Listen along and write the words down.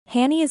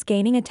Hanni is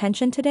gaining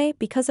attention today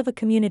because of a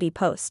community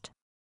post.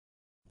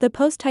 The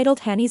post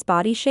titled "Hanni's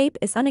body shape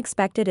is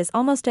unexpected" is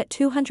almost at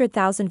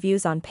 200,000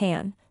 views on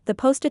Pan. The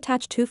post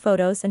attached 2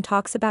 photos and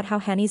talks about how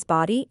Hanni's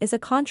body is a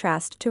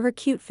contrast to her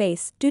cute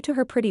face due to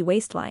her pretty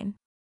waistline.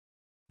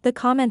 The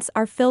comments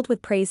are filled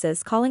with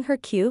praises, calling her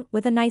cute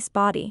with a nice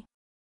body.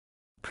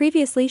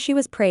 Previously she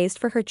was praised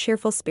for her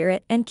cheerful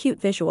spirit and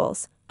cute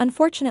visuals.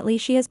 Unfortunately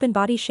she has been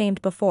body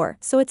shamed before,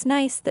 so it's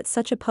nice that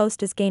such a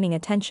post is gaining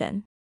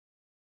attention.